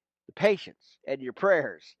the patience and your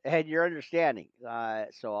prayers and your understanding.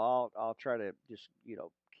 So I'll try to just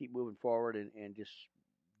keep moving forward and just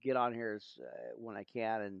get on here as when I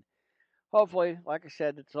can, and hopefully, like I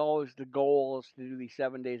said, it's always the goal is to do these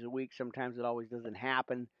 7 days a week. Sometimes it always doesn't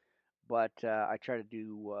happen, but I try to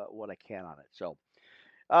do what I can on it. So,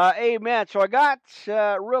 amen. So I got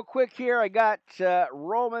real quick here. I got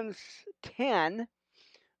Romans 10.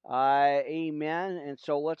 Amen. And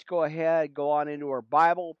so let's go ahead, go on into our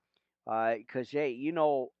Bible, because hey,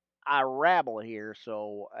 I rabble here.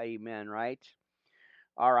 So, amen. Right.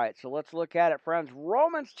 All right, so let's look at it, friends.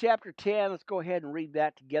 Romans chapter 10. Let's go ahead and read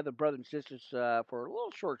that together, brothers and sisters, for a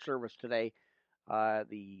little short service today.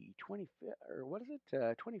 The 25th, or what is it?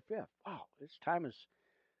 25th. Wow, this time is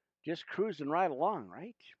just cruising right along,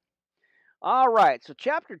 right? All right, so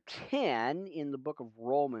chapter 10 in the book of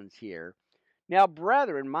Romans here. Now,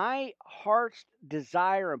 brethren, my heart's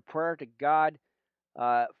desire and prayer to God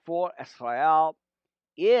for Israel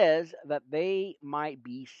is that they might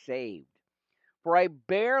be saved. For I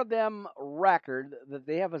bear them record that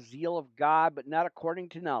they have a zeal of God, but not according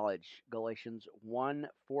to knowledge. Galatians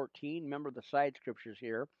 1:14. Remember the side scriptures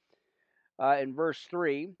here. In verse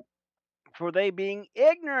 3, for they being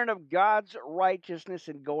ignorant of God's righteousness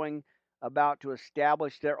and going about to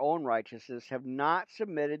establish their own righteousness, have not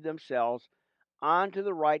submitted themselves unto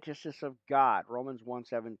the righteousness of God. Romans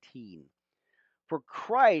 1:17. For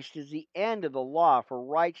Christ is the end of the law for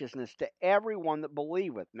righteousness to everyone that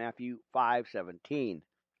believeth. Matthew 5:17.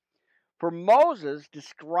 For Moses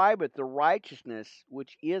describeth the righteousness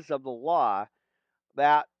which is of the law,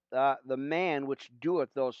 that the man which doeth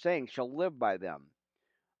those things shall live by them.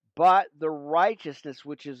 But the righteousness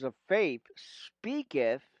which is of faith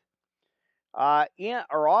speaketh in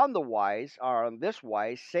or on the wise, or on this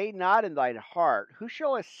wise, say not in thine heart, who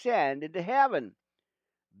shall ascend into heaven?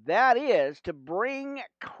 That is to bring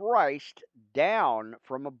Christ down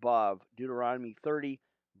from above. Deuteronomy 30,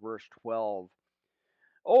 verse 12.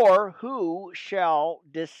 Or who shall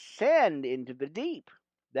descend into the deep?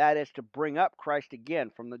 That is to bring up Christ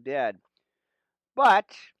again from the dead. But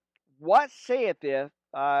what saith it,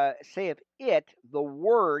 the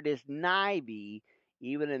word is nigh thee,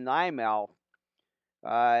 even in thy mouth,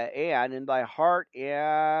 and in thy heart,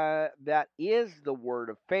 that is the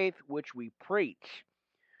word of faith which we preach.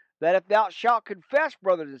 That if thou shalt confess,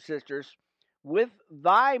 brothers and sisters, with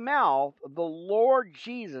thy mouth the Lord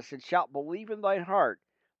Jesus, and shalt believe in thine heart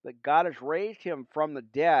that God has raised him from the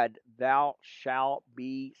dead, thou shalt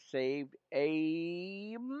be saved.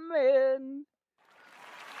 Amen.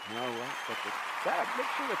 All right, but gotta make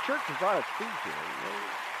sure the church is on its feet here.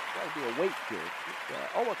 Gotta be awake here.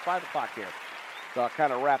 It's almost 5 o'clock here. So I'll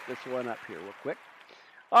kind of wrap this one up here real quick.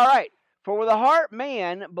 All right. For with the heart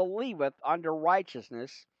man believeth unto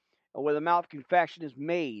righteousness, and with the mouth confession is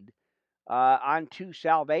made unto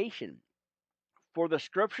salvation. For the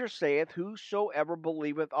scripture saith, whosoever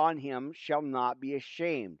believeth on him shall not be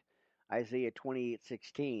ashamed. Isaiah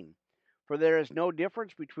 28:16. For there is no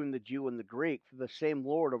difference between the Jew and the Greek, for the same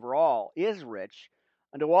Lord over all is rich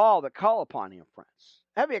unto all that call upon him, friends.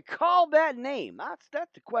 Have you called that name? That's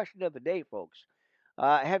the question of the day, folks.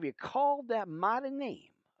 Have you called that mighty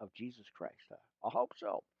name of Jesus Christ? I hope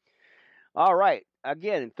so. All right.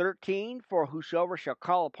 Again, in 13, for whosoever shall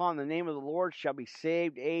call upon the name of the Lord shall be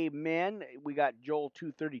saved. Amen. We got Joel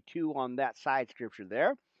 2:32 on that side scripture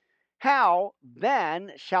there. How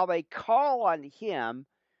then shall they call on him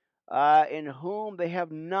in whom they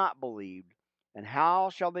have not believed? And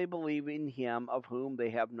how shall they believe in him of whom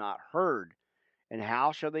they have not heard? And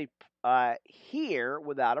how shall they hear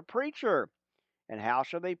without a preacher? And how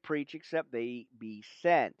shall they preach except they be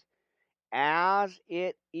sent? As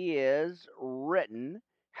it is written,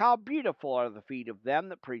 how beautiful are the feet of them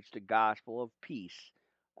that preach the gospel of peace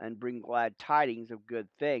and bring glad tidings of good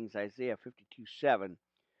things. Isaiah 52:7.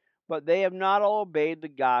 But they have not all obeyed the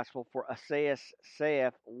gospel, for Esaias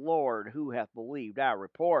saith, Lord, who hath believed our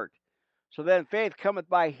report? So then faith cometh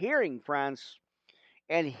by hearing, friends,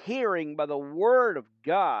 and hearing by the word of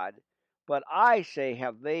God. But I say,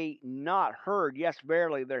 have they not heard? Yes,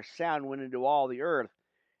 verily, their sound went into all the earth,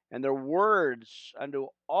 and their words unto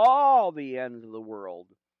all the ends of the world.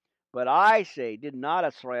 But I say, did not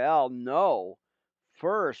Israel know?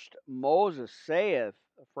 First Moses saith,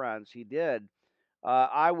 friends, he did,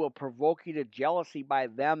 I will provoke you to jealousy by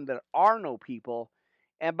them that are no people,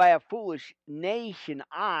 and by a foolish nation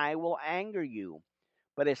I will anger you.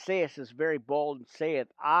 But Esaias is very bold and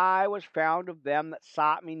saith, I was found of them that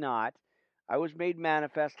sought me not. I was made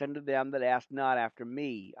manifest unto them that asked not after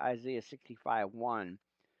me. Isaiah 65:1.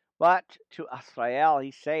 But to Israel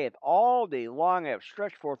he saith, all day long I have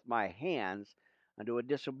stretched forth my hands unto a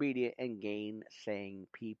disobedient and gainsaying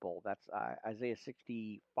people. That's Isaiah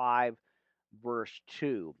 65, verse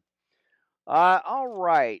 2. All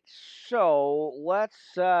right, so let's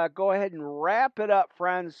go ahead and wrap it up,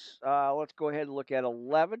 friends. Let's go ahead and look at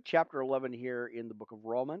chapter 11 here in the book of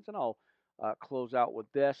Romans, and I'll close out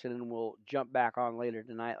with this, and then we'll jump back on later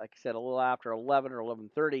tonight. Like I said, a little after 11 or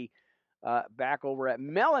 11:30, back over at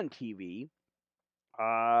Melon TV.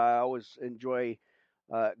 I always enjoy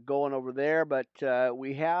going over there, but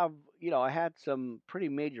we have, I had some pretty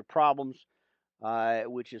major problems,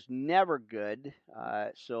 which is never good.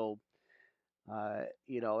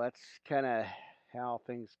 That's kind of how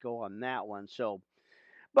things go on that one. So,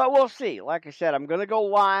 but we'll see. Like I said, I'm going to go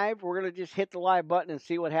live. We're going to just hit the live button and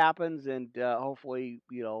see what happens, and hopefully,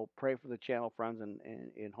 pray for the channel, friends,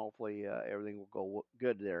 and hopefully everything will go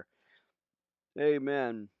good there.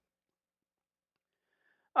 Amen.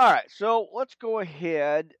 All right, so let's go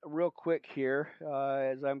ahead real quick here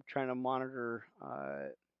as I'm trying to monitor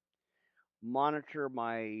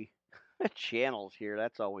my channels here.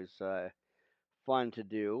 That's always fun to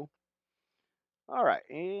do. All right,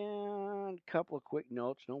 and a couple of quick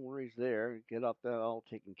notes. No worries there. Get up that all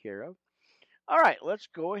taken care of. All right, let's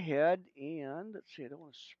go ahead and let's see. I don't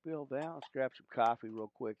want to spill that. Let's grab some coffee real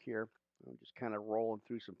quick here. I'm just kind of rolling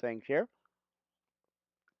through some things here.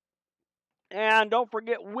 And don't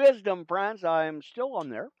forget wisdom, friends. I'm still on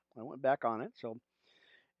there. I went back on it, so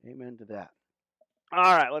amen to that.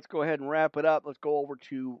 All right, let's go ahead and wrap it up. Let's go over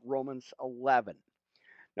to Romans 11.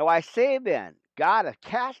 Now I say then, God hath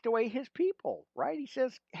cast away his people, right? He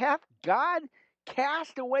says, hath God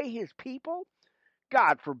cast away his people?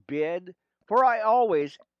 God forbid, for I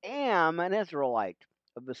always am an Israelite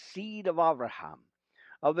of the seed of Abraham,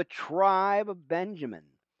 of the tribe of Benjamin.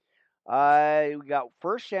 We got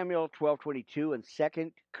 1 Samuel 12:22 and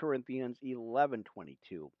 2 Corinthians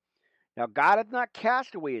 11:22. Now God hath not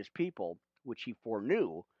cast away his people, which he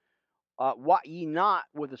foreknew. What ye not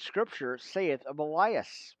with the scripture saith of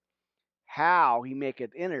Elias, how he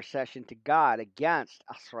maketh intercession to God against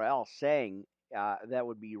Israel, saying, that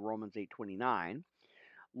would be Romans 8:29.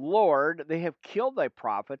 Lord, they have killed thy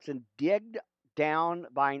prophets and digged down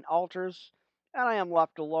thine altars, and I am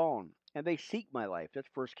left alone, and they seek my life. That's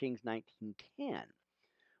 1 Kings 19:10.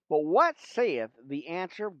 But what saith the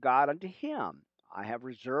answer of God unto him? I have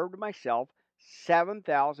reserved myself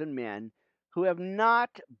 7,000 men who have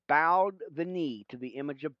not bowed the knee to the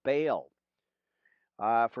image of Baal.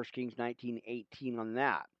 1 Kings 19:18 on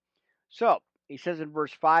that. So, he says in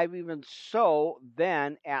verse 5, even so,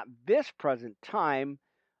 then at this present time,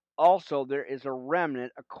 also there is a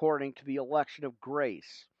remnant according to the election of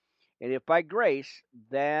grace. And if by grace,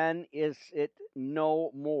 then is it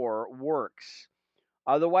no more works.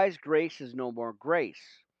 Otherwise, grace is no more grace.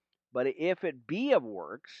 But if it be of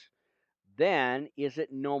works, then is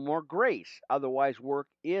it no more grace. Otherwise, work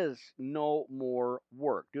is no more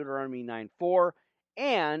work. Deuteronomy 9:4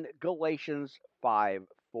 and Galatians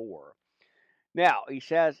 5:4. Now, he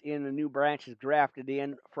says, in the new branches grafted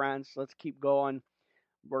in, friends, let's keep going.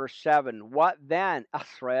 Verse 7, what then,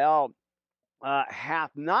 Israel,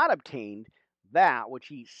 hath not obtained that which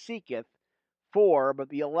he seeketh for, but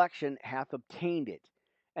the election hath obtained it,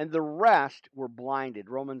 and the rest were blinded.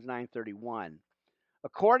 Romans 9:31.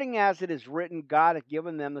 According as it is written, God hath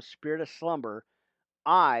given them the spirit of slumber,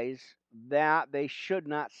 eyes that they should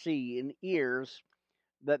not see, and ears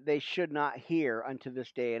that they should not hear unto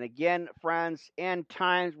this day. And again, friends, end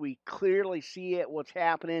times, we clearly see it, what's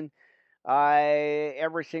happening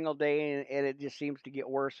every single day, and it just seems to get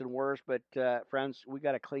worse and worse. But, friends, we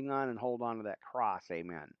got to cling on and hold on to that cross.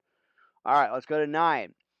 Amen. All right, let's go to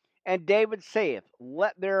 9. And David saith,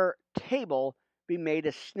 let their table be made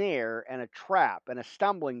a snare and a trap and a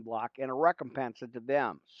stumbling block and a recompense unto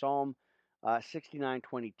them. Psalm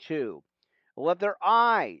 69:22. Let their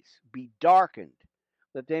eyes be darkened,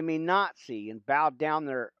 that they may not see, and bow down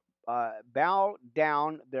their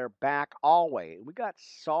back always. We got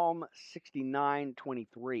Psalm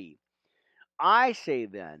 69:23. I say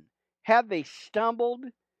then, have they stumbled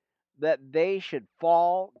that they should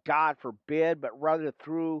fall? God forbid, but rather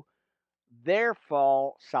through their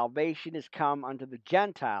fall salvation is come unto the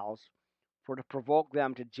Gentiles, for to provoke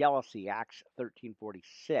them to jealousy. Acts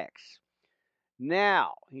 13:46.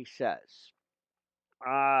 Now, he says,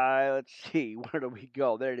 let's see, where do we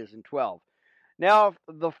go? There it is in 12. Now, if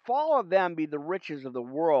the fall of them be the riches of the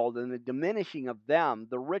world, and the diminishing of them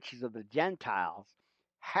the riches of the Gentiles,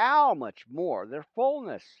 how much more their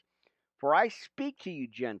fullness? For I speak to you,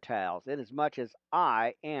 Gentiles, inasmuch as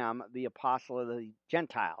I am the apostle of the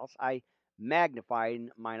Gentiles, I magnify in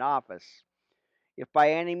mine office. If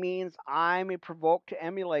by any means I may provoke to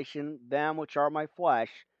emulation them which are my flesh,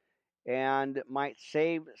 and might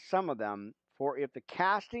save some of them. For if the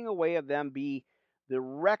casting away of them be the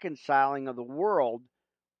reconciling of the world,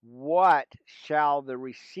 what shall the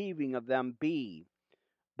receiving of them be?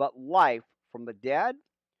 But life from the dead?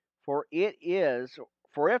 For it is,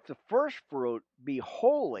 for if the first fruit be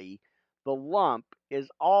holy, the lump is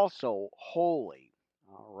also holy.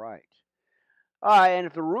 All right. And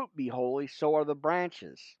if the root be holy, so are the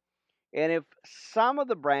branches. And if some of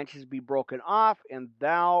the branches be broken off, and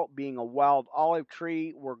thou, being a wild olive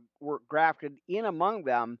tree, were grafted in among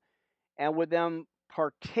them, and with them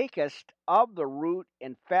partakest of the root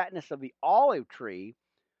and fatness of the olive tree,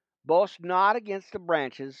 boast not against the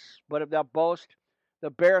branches, but if thou boast, thou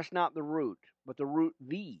bearest not the root, but the root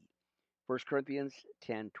thee. 1 Corinthians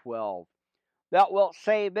 10:12. Thou wilt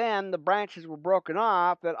say then, the branches were broken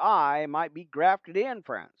off, that I might be grafted in,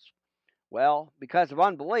 friends. Well, because of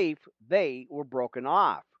unbelief, they were broken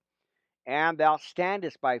off. And thou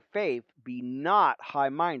standest by faith, be not high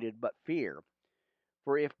minded, but fear.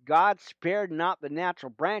 For if God spared not the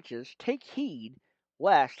natural branches, take heed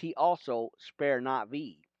lest he also spare not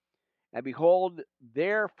thee. And behold,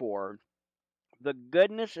 therefore, the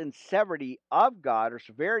goodness and severity of God, or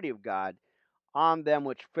severity of God, on them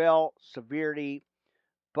which fell, severity,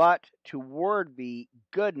 but toward thee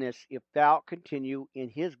goodness, if thou continue in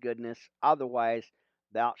his goodness, otherwise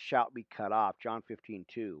thou shalt be cut off. John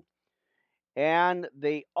 15:2. And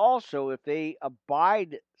they also, if they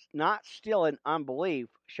abide not still in unbelief,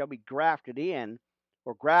 shall be grafted in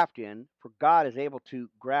or graft in, for God is able to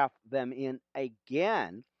graft them in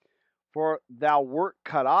again. For thou wert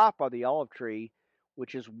cut off by the olive tree,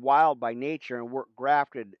 which is wild by nature, and wert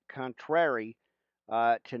grafted contrary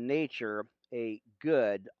to nature, a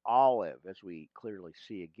good olive, as we clearly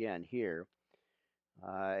see again here.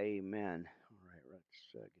 Amen. All right, let's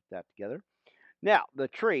get that together. Now, the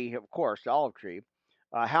tree, of course, the olive tree,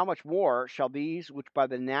 how much more shall these which by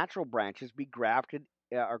the natural branches be grafted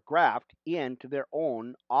or graft into their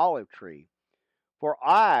own olive tree? For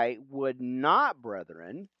I would not,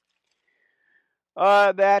 brethren,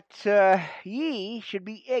 that ye should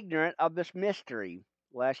be ignorant of this mystery,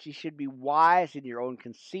 lest ye should be wise in your own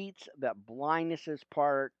conceits, that blindness is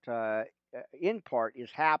in part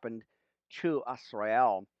is happened to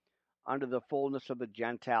Israel. Under the fullness of the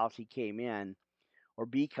Gentiles he came in, or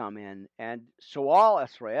become in, and so all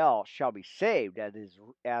Israel shall be saved, as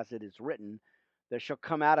it is written, there shall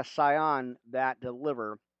come out of Sion that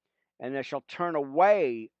deliver, and they shall turn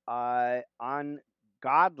away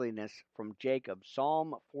ungodliness from Jacob.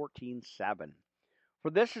 Psalm 14:7. For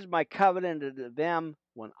this is my covenant unto them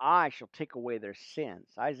when I shall take away their sins.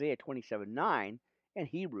 Isaiah 27:9 and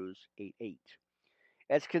Hebrews 8:8.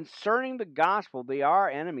 As concerning the gospel, they are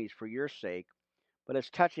enemies for your sake, but as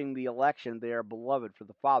touching the election, they are beloved for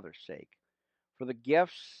the Father's sake. For the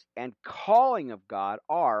gifts and calling of God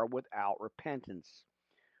are without repentance.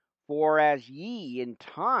 For as ye in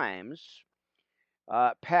times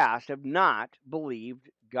past have not believed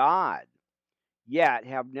God, yet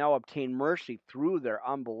have now obtained mercy through their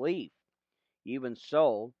unbelief, even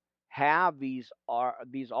so have these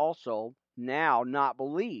also now not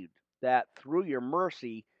believed, that through your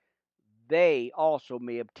mercy they also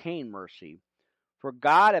may obtain mercy. For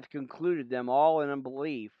God hath concluded them all in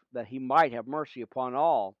unbelief, that he might have mercy upon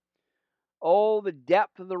all. Oh, the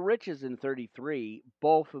depth of the riches in 33,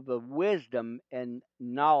 both of the wisdom and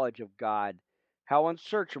knowledge of God. How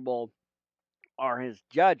unsearchable are his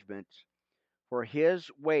judgments, for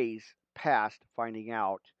his ways past finding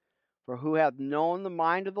out. For who hath known the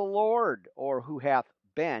mind of the Lord, or who hath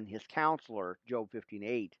been his counselor? Job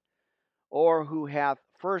 15:8. Or who hath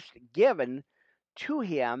first given to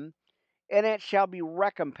him, and it shall be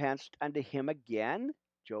recompensed unto him again?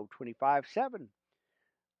 Job 25:7.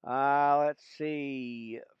 Let's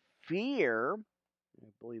see. Fear, I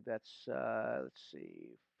believe that's, let's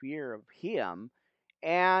see, fear of him,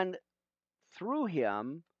 and through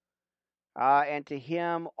him, and to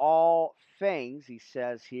him all things, he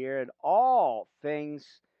says here, and all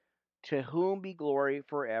things to whom be glory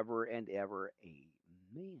forever and ever.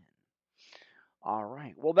 Amen. All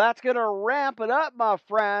right. Well, that's going to wrap it up, my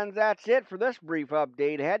friends. That's it for this brief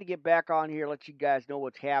update. I had to get back on here, let you guys know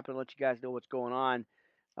what's happening, let you guys know what's going on.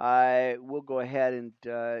 We'll go ahead and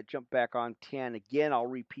jump back on 10 again. I'll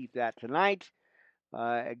repeat that tonight.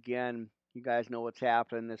 Again, you guys know what's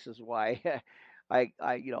happening. This is why I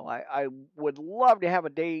would love to have a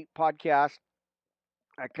day podcast.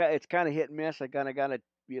 It's kind of hit and miss. I kind of got to,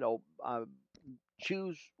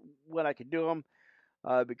 choose when I can do them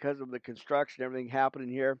because of the construction, everything happening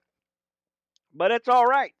here. But it's all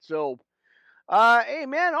right. So, hey,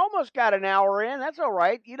 man, almost got an hour in. That's all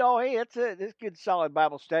right. Hey, it's good, solid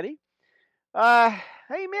Bible study.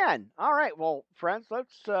 Amen. All right. Well, friends,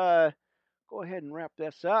 let's go ahead and wrap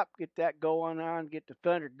this up. Get that going on. Get the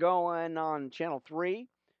thunder going on channel 3.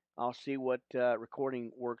 I'll see what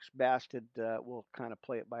recording works best, and we'll kind of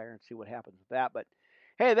play it by ear and see what happens with that. But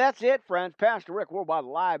hey, that's it, friends. Pastor Rick, Worldwide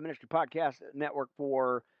Live Ministry Podcast Network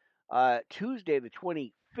for Tuesday the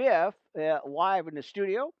 25th, live in the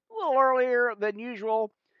studio. A little earlier than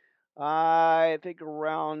usual. I think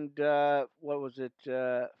around, 4?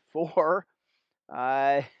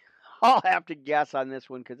 I'll have to guess on this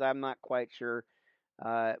one because I'm not quite sure.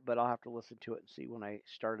 But I'll have to listen to it and see when I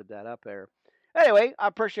started that up there. Anyway, I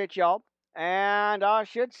appreciate y'all. And I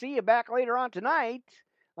should see you back later on tonight.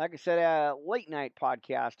 Like I said, a late night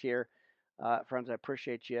podcast here. Friends, I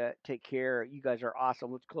appreciate you. Take care. You guys are awesome.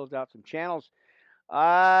 Let's close out some channels.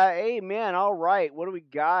 Amen. All right. What do we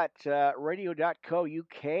got? Radio.co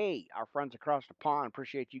UK. Our friends across the pond.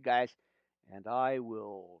 Appreciate you guys. And I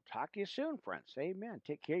will talk to you soon, friends. Amen.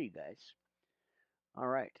 Take care, you guys. All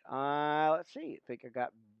right. Let's see. I think I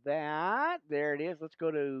got that. There it is. Let's go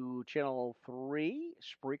to channel 3,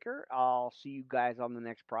 Spreaker. I'll see you guys on the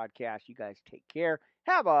next broadcast. You guys take care.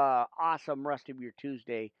 Have a awesome rest of your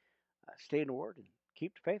Tuesday. Stay in the Word and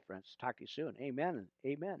keep the faith, friends. Talk to you soon. Amen and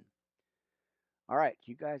amen. All right.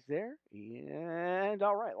 You guys there? And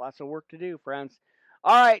all right. Lots of work to do, friends.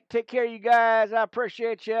 All right. Take care, you guys. I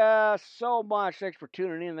appreciate you so much. Thanks for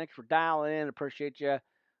tuning in. Thanks for dialing in. Appreciate you.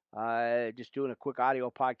 Just doing a quick audio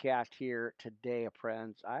podcast here today,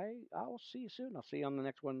 friends. I will see you soon. I'll see you on the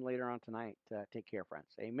next one later on tonight. Take care, friends.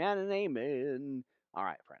 Amen and amen. All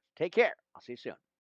right, friends. Take care. I'll see you soon.